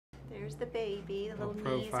There's the baby, the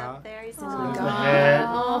little knees profile. up there. He's There's oh, the head,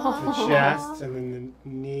 the chest, and then the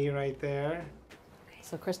knee right there.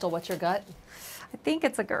 So Crystal, what's your gut? I think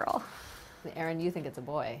it's a girl. Aaron, you think it's a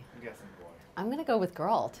boy? I'm guessing boy. I'm gonna go with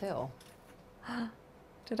girl too.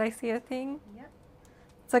 Did I see a thing? Yep.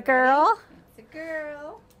 It's a girl. It's a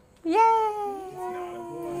girl. Yay! It's not a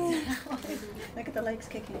boy. Look at the legs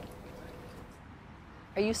kicking.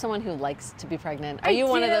 Are you someone who likes to be pregnant? Are I you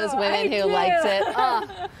one of those women who likes it? Oh.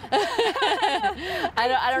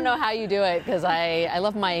 I don't know how you do it because I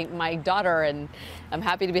love my daughter and I'm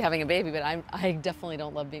happy to be having a baby, but I definitely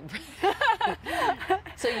don't love being pregnant.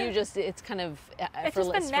 So you just, it's kind of It's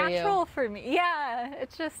just been natural for me. Yeah,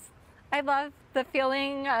 it's just, I love the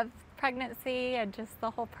feeling of pregnancy and just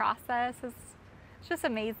the whole process. It's just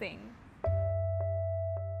amazing.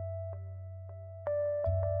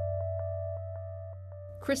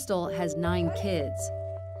 Crystal has 9 kids,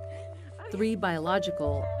 3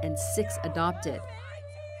 biological and 6 adopted.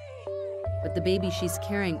 But the baby she's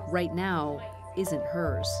carrying right now isn't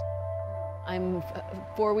hers. I'm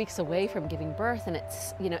 4 weeks away from giving birth, and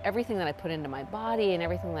it's, you know, everything that I put into my body and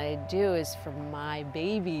everything that I do is for my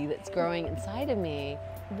baby that's growing inside of me.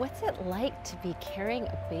 What's it like to be carrying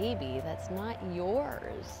a baby that's not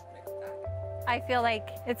yours? I feel like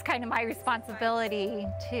it's kind of my responsibility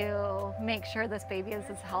to make sure this baby is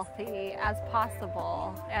as healthy as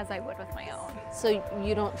possible as I would with my own. So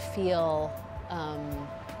you don't feel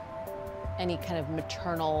any kind of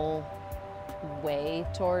maternal way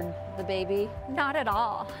toward the baby? Not at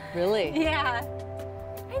all. Really? Yeah.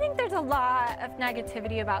 I think there's a lot of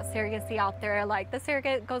negativity about surrogacy out there, like the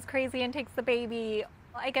surrogate goes crazy and takes the baby.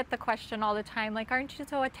 I get the question all the time, like, aren't you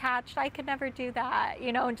so attached? I could never do that,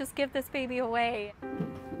 you know, and just give this baby away.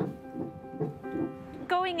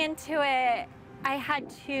 Going into it, I had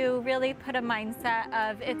to really put a mindset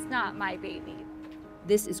of, it's not my baby.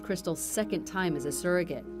 This is Crystal's second time as a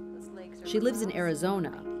surrogate. She lives in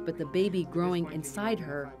Arizona, but the baby growing inside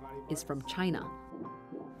her is from China.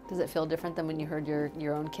 Does it feel different than when you heard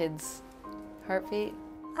your own kid's heartbeat?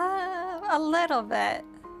 A little bit.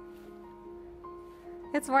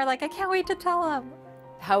 It's more like, I can't wait to tell them.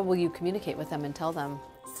 How will you communicate with them and tell them?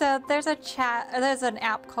 So there's an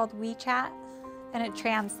app called WeChat, and it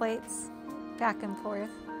translates back and forth.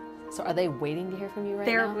 So are they waiting to hear from you right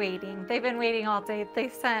now? They're waiting. They've been waiting all day. They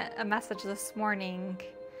sent a message this morning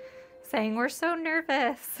saying, we're so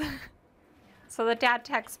nervous. So the dad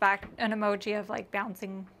texts back an emoji of like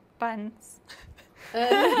bouncing buns.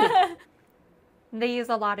 They use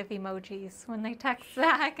a lot of emojis when they text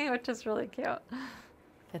back, which is really cute.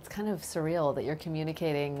 It's kind of surreal that you're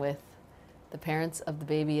communicating with the parents of the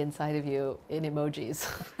baby inside of you in emojis.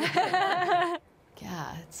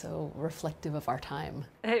 Yeah, it's so reflective of our time.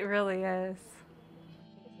 It really is.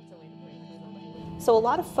 So a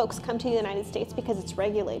lot of folks come to the United States because it's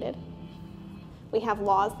regulated. We have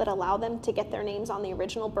laws that allow them to get their names on the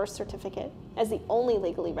original birth certificate as the only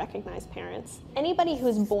legally recognized parents. Anybody who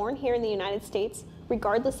is born here in the United States,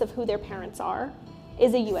 regardless of who their parents are,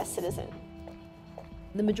 is a U.S. citizen.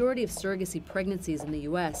 The majority of surrogacy pregnancies in the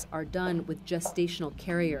U.S. are done with gestational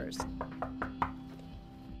carriers.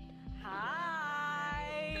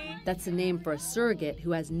 Hi. That's the name for a surrogate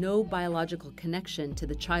who has no biological connection to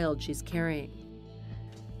the child she's carrying.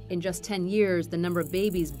 In just 10 years, the number of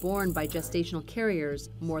babies born by gestational carriers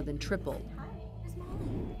more than tripled.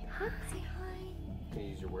 Hi. Say hi. Can you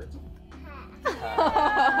use your words?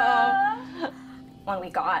 When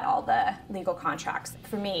we got all the legal contracts,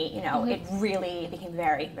 for me, you know, it really became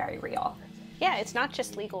very, very real. Yeah, it's not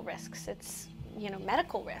just legal risks, it's, you know,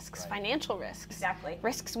 medical risks, financial risks. Exactly.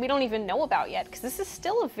 Risks we don't even know about yet, because this is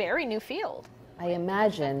still a very new field. I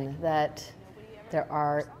imagine that there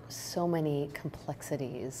are so many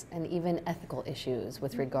complexities and even ethical issues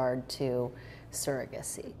with regard to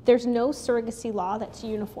surrogacy. There's no surrogacy law that's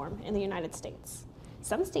uniform in the United States.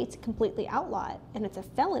 Some states completely outlaw it, and it's a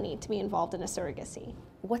felony to be involved in a surrogacy.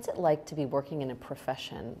 What's it like to be working in a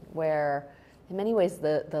profession where, in many ways,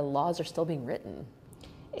 the laws are still being written?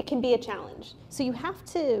 It can be a challenge. So you have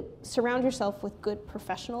to surround yourself with good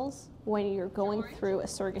professionals when you're going through a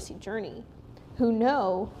surrogacy journey who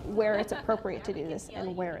know where it's appropriate to do this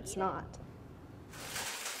and where it's not.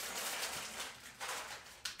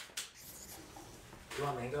 Do you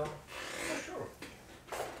want mango? Oh, sure.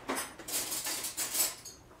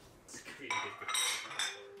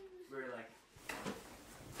 We're like...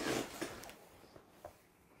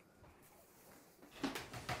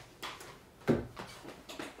 Do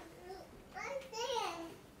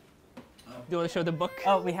you want to show the book?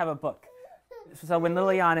 Oh, we have a book. So when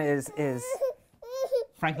Liliana is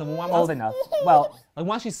Frankly, Old enough. Well, like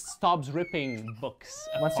once she stops ripping books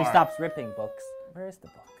once she apart. stops ripping books. Where is the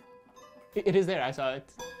book? It is there, I saw it.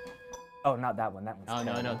 Oh, not that one. That one's Oh,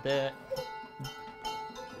 terrible. no,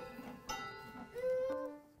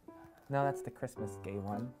 No, that's the Christmas gay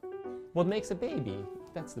one. What Makes a Baby?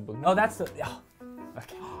 That's the book. Oh, that's the... Oh,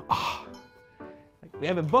 okay. We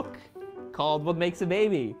have a book called What Makes a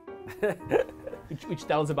Baby, which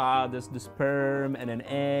tells about the sperm and an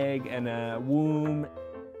egg and a womb.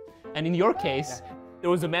 And in your case, there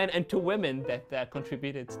was a man and 2 women that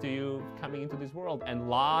contributed to you coming into this world, and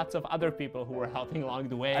lots of other people who were helping along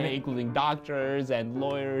the way, including doctors and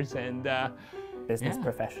lawyers and business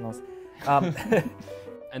professionals.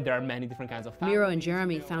 And there are many different kinds of families. Miro and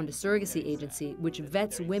Jeremy found a surrogacy agency which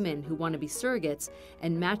vets women who want to be surrogates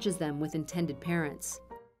and matches them with intended parents.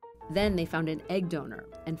 Then they found an egg donor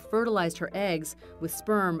and fertilized her eggs with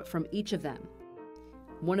sperm from each of them.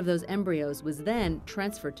 One of those embryos was then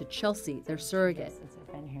transferred to Chelsea, their surrogate. Since I've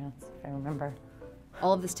been here, if I remember.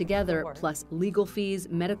 All of this together, plus legal fees,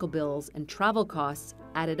 medical bills, and travel costs,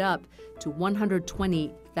 added up to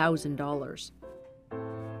 $120,000.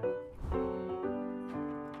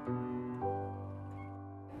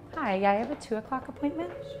 Hi, I have a 2 o'clock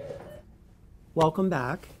appointment. Welcome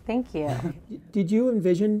back. Thank you. Did you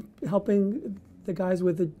envision helping the guys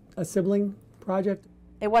with a sibling project?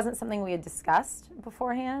 It wasn't something we had discussed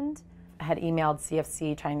beforehand. I had emailed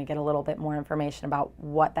CFC trying to get a little bit more information about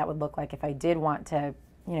what that would look like if I did want to,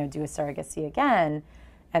 do a surrogacy again,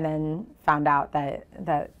 and then found out that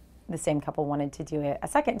the same couple wanted to do it a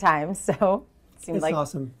second time. So it seemed like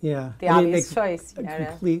awesome. Yeah, the obvious choice.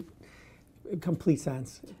 Complete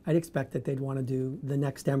sense. I'd expect that they'd want to do the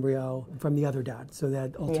next embryo from the other dad, so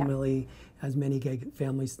that ultimately, as many gay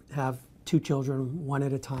families have 2 children, 1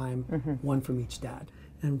 at a time, 1 from each dad.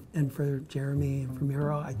 And for Jeremy and for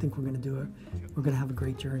Miro, I think we're going to have a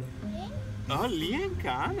great journey. Oh,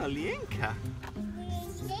 Lienka, no, Lienka.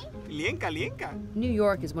 Lienka. New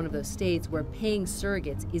York is one of those states where paying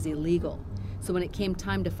surrogates is illegal. So when it came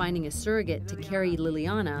time to finding a surrogate to carry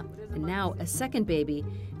Liliana, and now a second baby,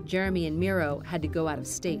 Jeremy and Miro had to go out of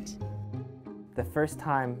state. The first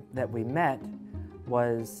time that we met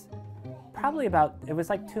was probably it was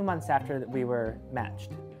like 2 months after that we were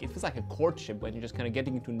matched. It feels like a courtship when you're just kind of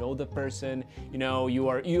getting to know the person. You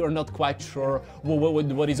are not quite sure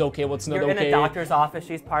what is okay, what's not okay. You're in a doctor's office,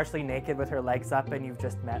 she's partially naked with her legs up, and you've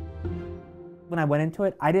just met. When I went into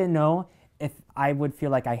it, I didn't know if I would feel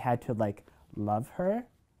like I had to love her.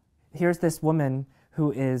 Here's this woman who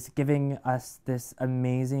is giving us this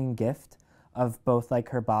amazing gift of both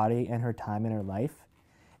her body and her time in her life.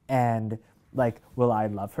 And will I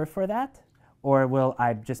love her for that? Or will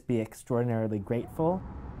I just be extraordinarily grateful?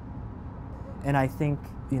 And I think,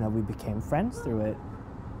 we became friends through it.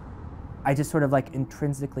 I just sort of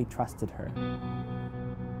intrinsically trusted her.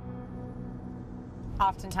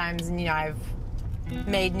 Oftentimes, I've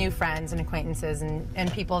made new friends and acquaintances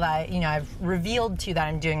and people that, I've revealed to that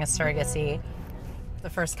I'm doing a surrogacy. The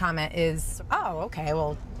first comment is, oh, okay,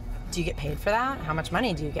 well, do you get paid for that? How much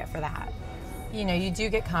money do you get for that? You do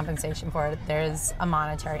get compensation for it. There's a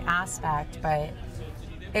monetary aspect, but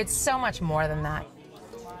it's so much more than that.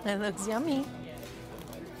 It looks yummy.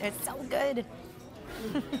 It's so good.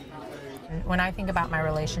 When I think about my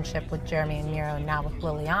relationship with Jeremy and Miro and now with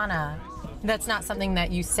Liliana, that's not something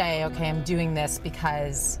that you say, okay, I'm doing this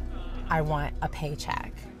because I want a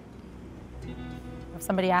paycheck. If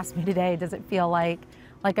somebody asked me today, does it feel like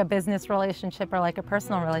a business relationship or like a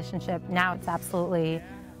personal relationship? Now it's absolutely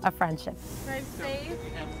a friendship. Drive safe.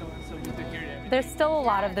 There's still a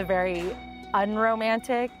lot of the very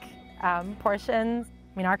unromantic portions. I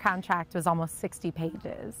mean, our contract was almost 60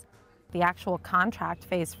 pages. The actual contract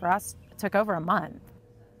phase for us took over a month.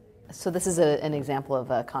 So this is an example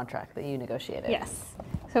of a contract that you negotiated? Yes.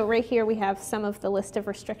 So right here we have some of the list of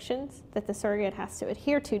restrictions that the surrogate has to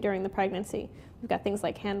adhere to during the pregnancy. We've got things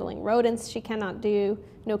like handling rodents she cannot do,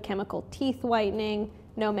 no chemical teeth whitening,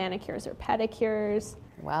 no manicures or pedicures.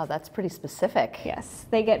 Wow, that's pretty specific. Yes,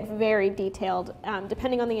 they get very detailed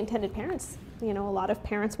depending on the intended parents. A lot of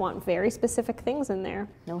parents want very specific things in there.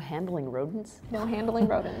 No handling rodents? No handling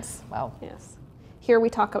rodents. Wow. Yes. Here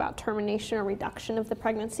we talk about termination or reduction of the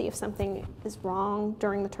pregnancy if something is wrong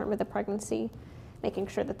during the term of the pregnancy, making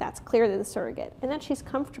sure that that's clear to the surrogate and that she's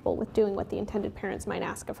comfortable with doing what the intended parents might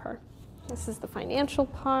ask of her. This is the financial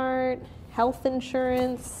part, health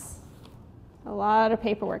insurance, a lot of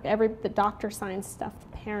paperwork. The doctor signs stuff,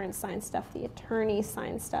 the parents sign stuff, the attorney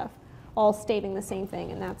signs stuff, all stating the same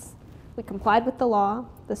thing, and that's, we complied with the law,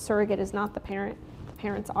 the surrogate is not the parent, the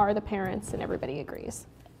parents are the parents, and everybody agrees.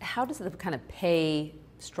 How does the kind of pay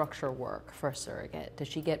structure work for a surrogate? Does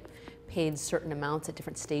she get paid certain amounts at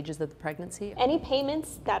different stages of the pregnancy? Any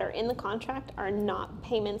payments that are in the contract are not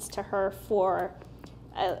payments to her for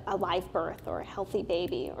a live birth or a healthy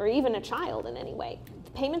baby or even a child in any way.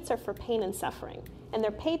 The payments are for pain and suffering, and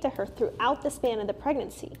they're paid to her throughout the span of the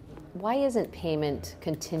pregnancy. Why isn't payment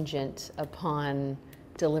contingent upon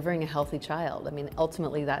delivering a healthy child? I mean,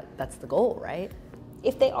 ultimately that's the goal, right?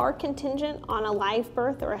 If they are contingent on a live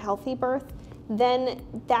birth or a healthy birth, then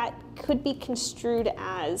that could be construed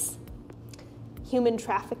as human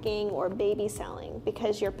trafficking or baby selling,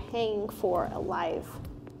 because you're paying for a live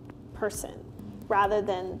person rather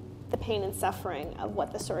than the pain and suffering of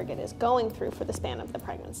what the surrogate is going through for the span of the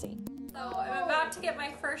pregnancy. So I'm about to get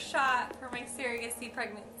my first shot for my surrogacy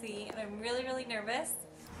pregnancy, and I'm really, really nervous.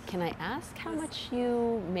 Can I ask how much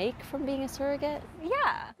you make from being a surrogate?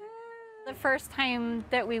 Yeah. The first time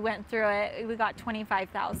that we went through it, we got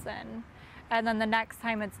 $25,000. And then the next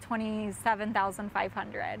time it's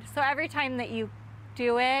 $27,500. So every time that you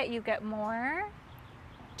do it, you get more.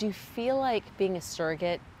 Do you feel like being a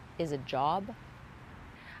surrogate is a job?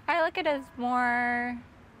 I look at it as more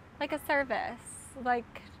like a service,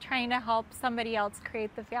 like trying to help somebody else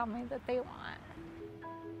create the family that they want.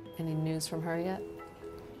 Any news from her yet?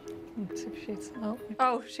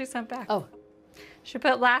 Oh, she sent back. Oh. She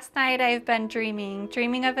put, last night I've been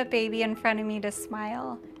dreaming of a baby in front of me to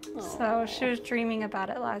smile. Aww. So she was dreaming about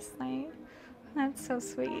it last night. That's so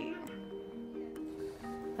sweet.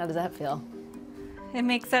 How does that feel? It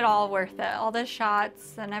makes it all worth it. All the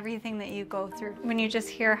shots and everything that you go through. When you just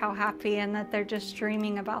hear how happy and that they're just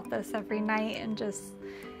dreaming about this every night and just,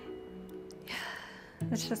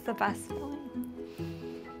 it's just the best feeling.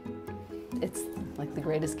 It's like the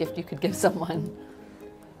greatest gift you could give someone.